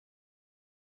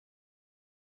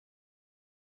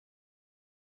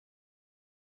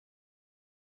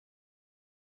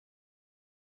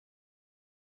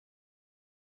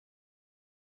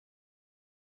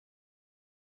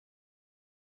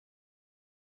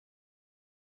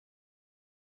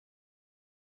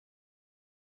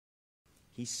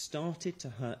He started to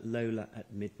hurt Lola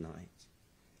at midnight,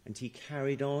 and he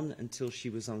carried on until she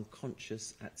was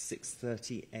unconscious at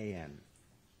 6:30 a.m.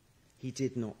 He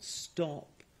did not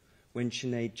stop when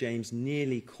Sinead James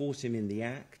nearly caught him in the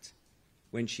act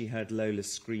when she heard Lola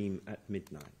scream at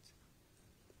midnight.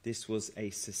 This was a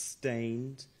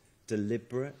sustained,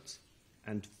 deliberate,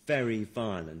 and very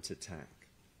violent attack.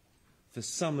 For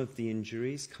some of the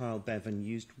injuries, Bevan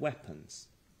used weapons.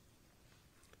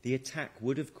 The attack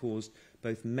would have caused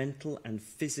both mental and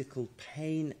physical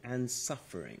pain and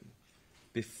suffering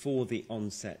before the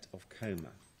onset of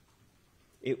coma.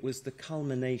 It was the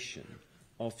culmination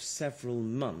of several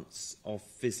months of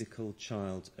physical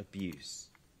child abuse.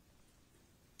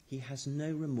 He has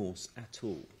no remorse at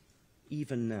all,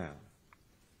 even now.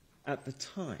 At the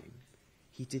time,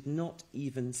 he did not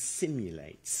even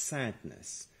simulate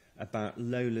sadness about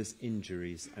Lola's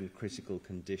injuries and critical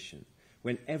condition,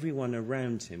 when everyone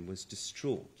around him was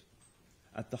distraught.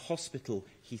 At the hospital,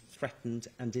 he threatened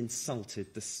and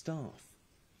insulted the staff.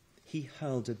 He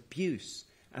hurled abuse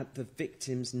at the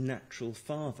victim's natural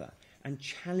father and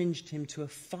challenged him to a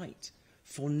fight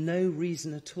for no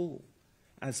reason at all,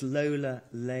 as Lola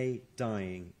lay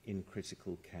dying in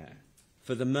critical care.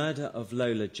 For the murder of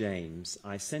Lola James,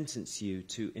 I sentence you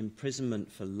to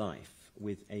imprisonment for life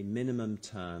with a minimum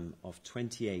term of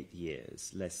 28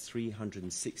 years, less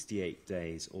 368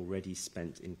 days already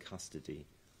spent in custody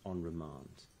on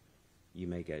remand. You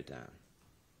may go down.